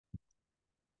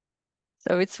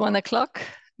So it's 1 o'clock.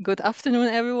 Good afternoon,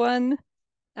 everyone.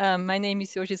 My name is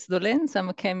Jorgis Dolens. I'm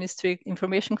a chemistry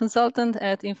information consultant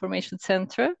at Information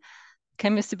Center,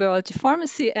 Chemistry, Biology,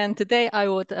 Pharmacy. And today I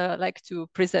would like to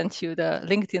present you the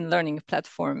LinkedIn Learning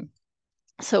platform.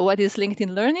 So what is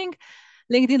LinkedIn Learning?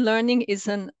 LinkedIn Learning is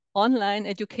an online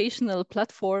educational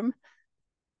platform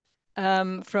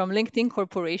from LinkedIn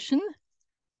Corporation.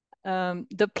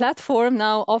 The platform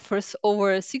now offers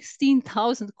over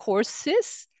 16,000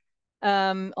 courses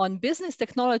on business,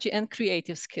 technology, and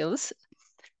creative skills.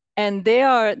 And they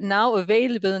are now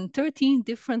available in 13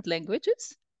 different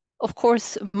languages. Of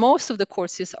course, most of the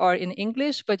courses are in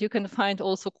English, but you can find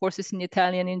also courses in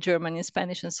Italian, in German, in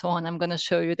Spanish, and so on. I'm going to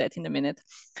show you that in a minute.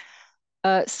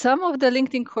 Some of the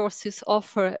LinkedIn courses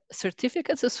offer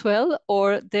certificates as well,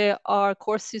 or there are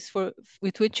courses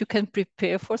with which you can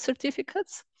prepare for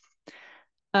certificates.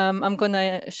 I'm going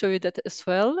to show you that as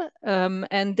well.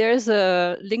 And there's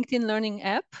a LinkedIn Learning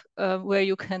app where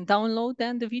you can download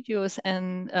then the videos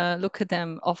and look at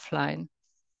them offline.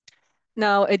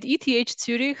 Now at ETH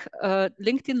Zurich,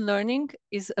 LinkedIn Learning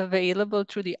is available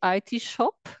through the IT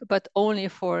shop, but only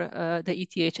for the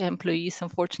ETH employees,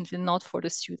 unfortunately not for the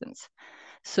students.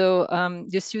 So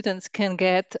the students can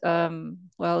get,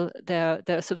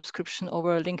 their subscription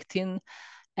over LinkedIn,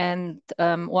 and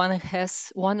one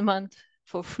has 1 month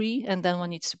for free, and then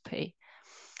one needs to pay.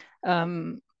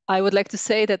 I would like to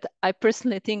say that I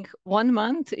personally think 1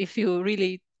 month, if you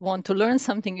really want to learn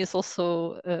something, is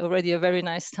also already a very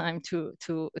nice time to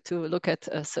look at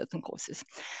certain courses.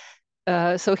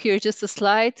 So here just a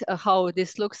slide how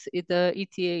this looks in the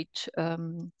ETH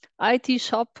IT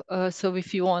shop. So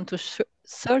if you want to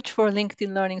search for a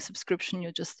LinkedIn Learning subscription,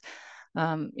 you just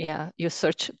you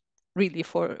search really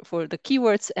for the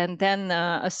keywords, and then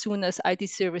as soon as IT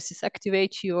services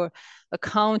activate your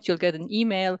account, you'll get an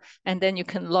email, and then you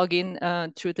can log in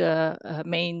through the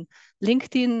main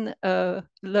LinkedIn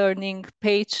learning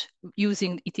page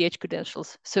using ETH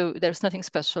credentials. So there's nothing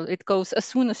special. It goes as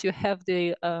soon as you have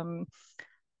the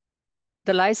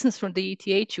license from the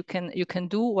ETH, you can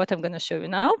do what I'm going to show you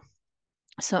now.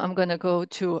 So I'm going to go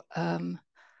to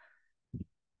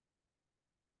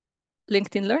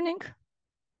LinkedIn Learning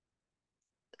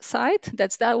site.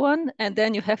 That's that one. And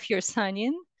then you have here sign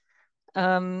in.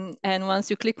 And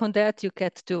once you click on that, you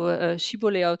get to a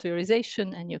Shibboleth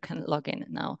authorization and you can log in.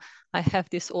 Now, I have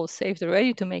this all saved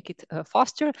already to make it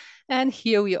faster. And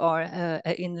here we are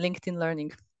in LinkedIn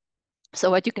Learning. So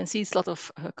what you can see is a lot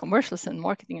of commercials and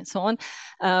marketing and so on.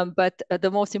 But the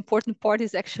most important part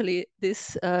is actually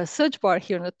this search bar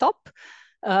here on the top,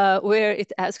 where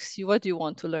it asks you, what do you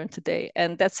want to learn today?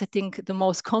 And that's, I think, the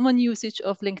most common usage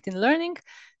of LinkedIn Learning.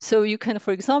 So you can,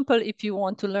 for example, if you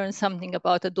want to learn something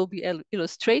about Adobe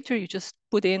Illustrator, you just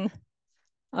put in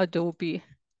Adobe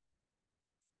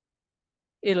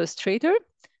Illustrator,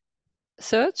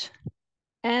 search,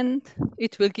 and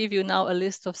it will give you now a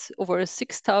list of over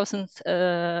 6,000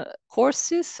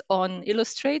 courses on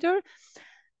Illustrator.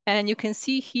 And you can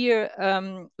see here,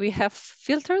 we have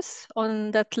filters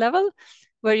on that level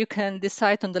where you can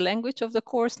decide on the language of the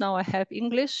course. Now I have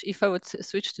English. If I would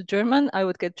switch to German, I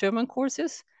would get German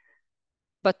courses,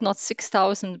 but not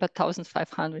 6,000, but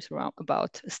 1,500 around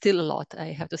about. Still a lot, I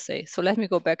have to say. So let me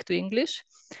go back to English.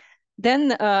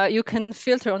 Then you can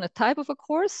filter on a type of a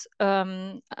course.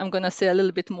 I'm going to say a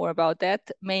little bit more about that.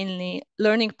 Mainly,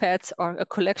 learning paths are a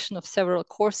collection of several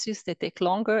courses. They take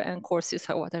longer, and courses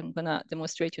are what I'm going to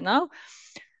demonstrate you now.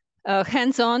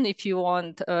 Hands-on, if you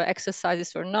want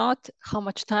exercises or not. How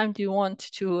much time do you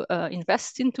want to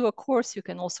invest into a course? You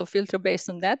can also filter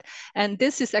based on that. And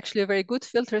this is actually a very good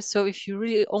filter. So if you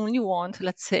really only want,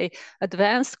 let's say,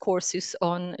 advanced courses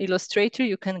on Illustrator,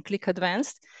 you can click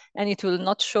advanced, and it will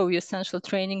not show you essential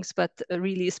trainings, but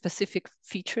really specific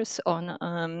features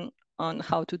on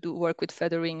how to work with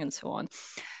feathering and so on.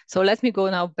 So let me go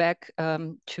now back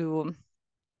to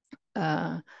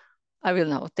I will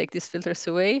now take these filters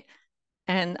away,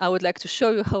 and I would like to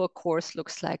show you how a course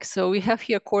looks like. So we have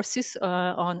here courses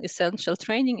on essential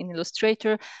training in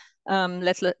Illustrator.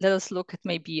 Let us look at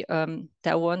maybe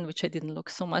that one, which I didn't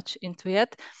look so much into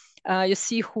yet. You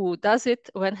see who does it,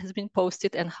 when has been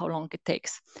posted, and how long it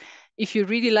takes. If you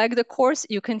really like the course,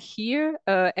 you can here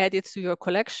add it to your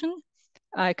collection.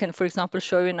 I can, for example,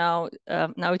 show you now.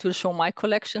 Now it will show my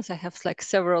collections. I have like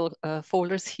several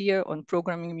folders here on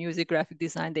programming, music, graphic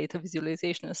design, data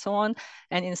visualization, and so on.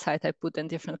 And inside I put in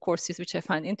different courses which I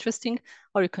find interesting,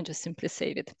 or you can just simply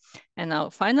save it. And now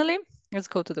finally, let's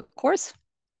go to the course.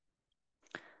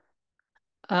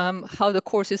 How the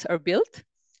courses are built.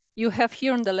 You have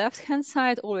here on the left-hand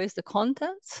side always the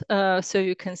contents, so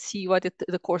you can see what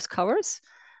the course covers.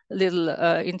 little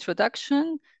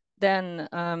introduction. Then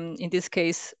in this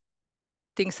case,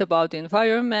 things about the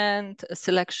environment,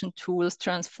 selection tools,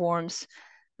 transforms,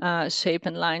 shape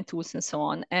and line tools, and so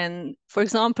on. And for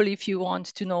example, if you want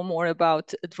to know more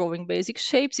about drawing basic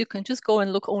shapes, you can just go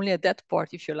and look only at that part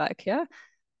if you like, yeah?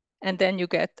 And then you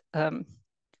get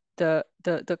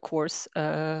the course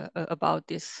about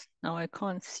this. Now I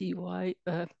can't see why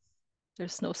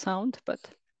there's no sound, but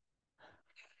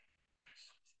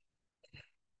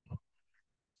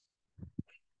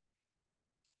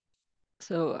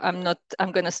so I'm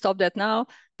going to stop that now,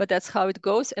 but that's how it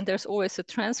goes. And there's always a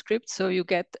transcript. So you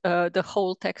get the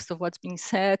whole text of what's being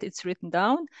said. It's written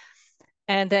down.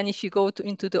 And then if you go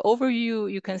into the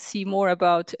overview, you can see more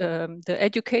about the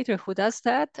educator who does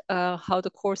that, how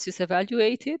the course is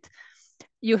evaluated.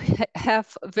 You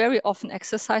have very often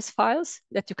exercise files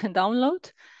that you can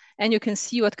download, and you can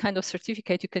see what kind of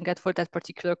certificate you can get for that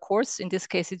particular course. In this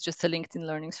case, it's just a LinkedIn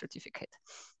Learning certificate.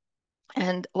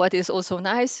 And what is also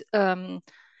nice,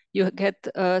 you get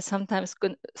sometimes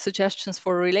good suggestions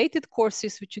for related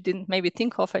courses which you didn't maybe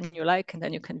think of and you like, and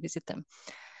then you can visit them.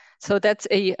 So that's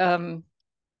a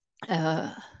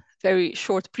very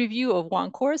short preview of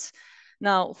one course.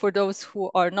 Now, for those who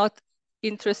are not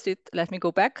interested, let me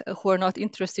go back, who are not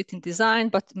interested in design,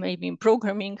 but maybe in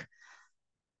programming,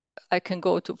 I can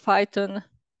go to Python.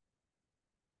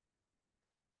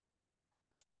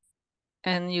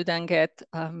 And you then get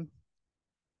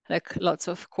like lots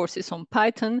of courses on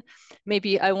Python.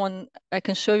 Maybe I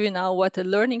can show you now what a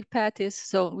learning path is.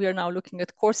 So we are now looking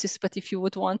at courses, but if you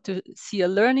would want to see a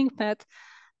learning path,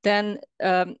 then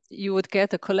you would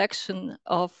get a collection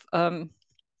of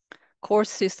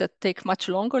courses that take much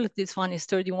longer. This one is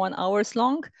 31 hours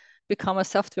long, become a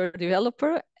software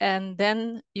developer. And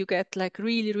then you get like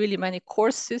really, really many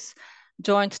courses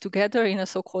joined together in a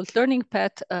so-called learning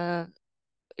path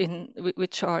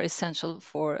which are essential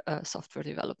for software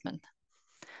development.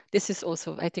 This is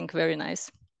also, I think, very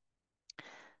nice.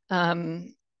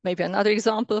 Maybe another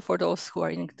example for those who are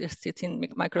interested in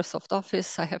Microsoft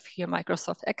Office, I have here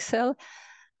Microsoft Excel.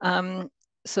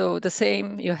 So the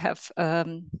same, you have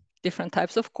different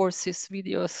types of courses,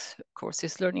 videos,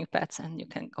 courses, learning paths, and you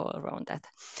can go around that.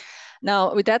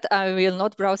 Now, with that, I will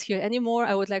not browse here anymore.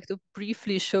 I would like to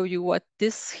briefly show you what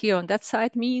this here on that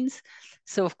side means.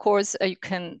 So of course, you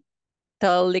can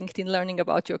tell LinkedIn Learning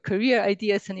about your career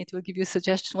ideas, and it will give you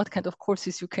suggestions what kind of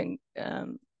courses you can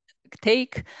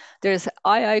take. There's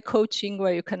II coaching,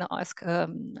 where you can ask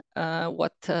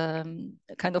what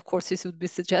kind of courses would be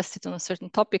suggested on a certain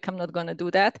topic. I'm not going to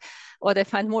do that. What I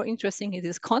find more interesting is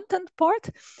this content part,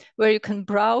 where you can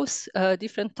browse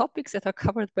different topics that are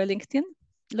covered by LinkedIn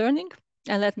Learning.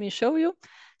 And let me show you.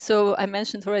 So I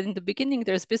mentioned already in the beginning,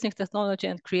 there's business technology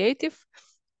and creative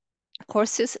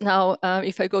courses. Now,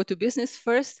 if I go to business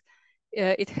first,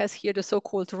 it has here the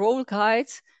so-called role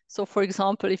guides. So for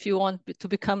example, if you want to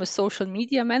become a social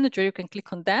media manager, you can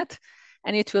click on that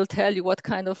and it will tell you what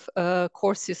kind of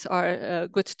courses are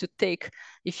good to take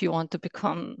if you want to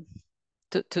become,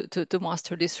 to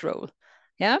master this role.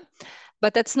 Yeah,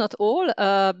 but that's not all.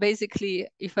 Basically,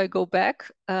 if I go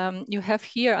back, you have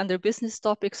here under business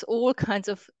topics, all kinds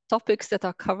of topics that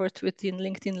are covered within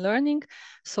LinkedIn Learning.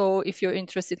 So if you're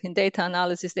interested in data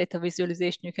analysis, data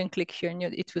visualization, you can click here and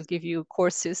it will give you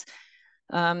courses.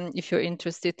 If you're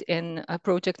interested in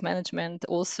project management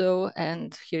also,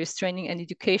 and here is training and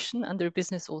education under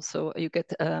business also, you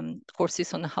get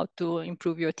courses on how to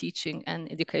improve your teaching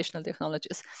and educational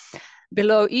technologies.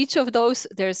 Below each of those,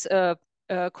 there's a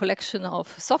collection of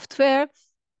software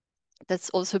that's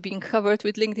also being covered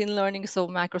with LinkedIn Learning. So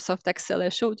Microsoft Excel I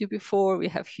showed you before. We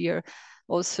have here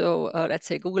also, let's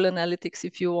say, Google Analytics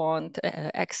if you want,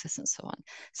 Access and so on.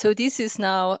 So this is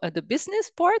now the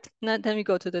business part. Now, then we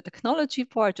go to the technology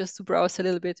part just to browse a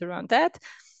little bit around that.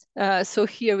 So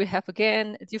here we have,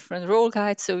 again, different role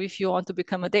guides. So if you want to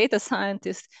become a data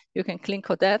scientist, you can click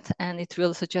on that and it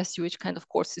will suggest you which kind of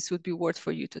courses would be worth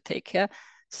for you to take. Yeah?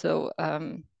 So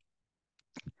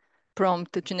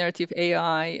prompt, generative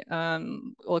AI,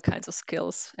 all kinds of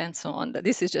skills and so on.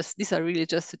 These are really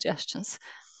just suggestions.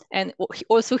 And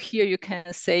also here you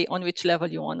can say on which level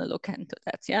you want to look into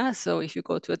that. Yeah. So if you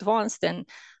go to advanced, then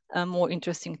more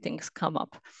interesting things come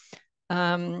up.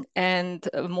 And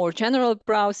more general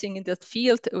browsing in that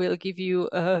field will give you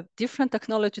different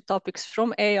technology topics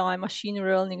from AI, machine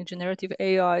learning, generative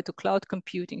AI, to cloud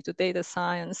computing, to data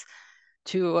science,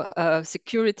 to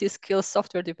security skills,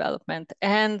 software development,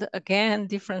 and again,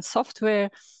 different software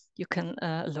you can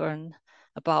learn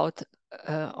about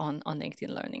on LinkedIn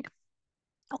Learning.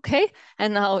 Okay,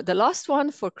 and now the last one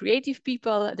for creative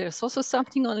people, there's also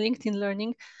something on LinkedIn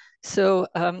Learning. So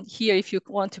here, if you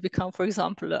want to become, for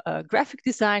example, a graphic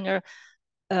designer,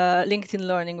 LinkedIn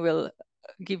Learning will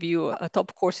give you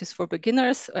top courses for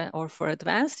beginners or for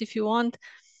advanced if you want.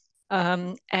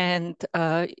 And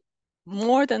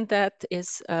more than that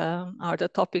are the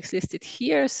topics listed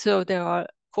here. So there are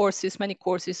courses, many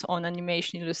courses on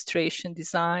animation, illustration,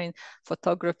 design,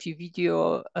 photography,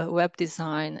 video, web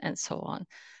design, and so on.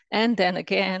 And then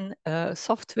again,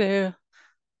 software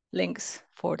links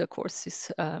for the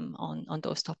courses on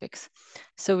those topics.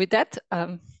 So with that,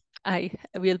 I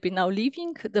will be now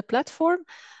leaving the platform.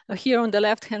 Here on the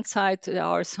left-hand side, there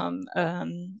are some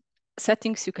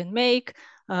settings you can make.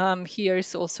 Here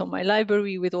is also my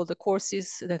library with all the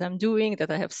courses that I'm doing,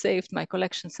 that I have saved, my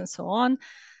collections and so on.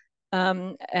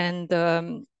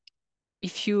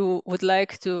 If you would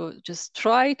like to just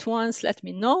try it once, let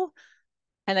me know,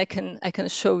 and I can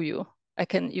show you. I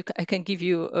can give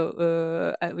you.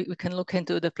 We can look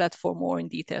into the platform more in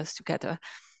details together.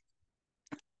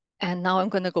 And now I'm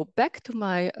going to go back to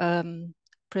my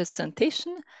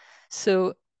presentation.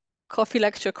 So, coffee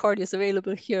lecture card is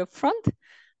available here up front,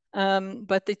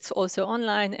 but it's also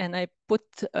online. And I put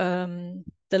the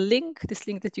link, this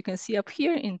link that you can see up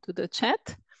here, into the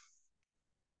chat.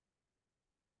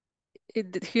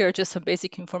 Here are just some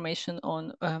basic information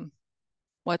on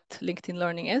what LinkedIn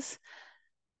Learning is.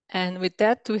 And with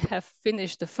that, we have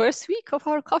finished the first week of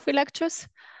our coffee lectures.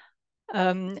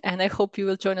 And I hope you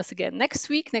will join us again next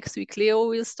week. Next week, Leo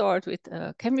will start with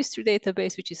a chemistry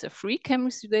database, which is a free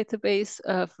chemistry database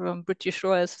from British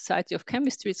Royal Society of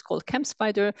Chemistry. It's called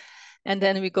ChemSpider. And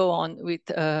then we go on with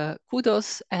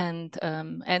Kudos and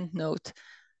EndNote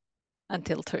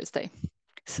until Thursday.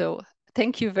 So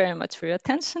thank you very much for your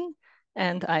attention,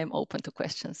 and I'm open to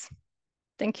questions.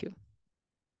 Thank you.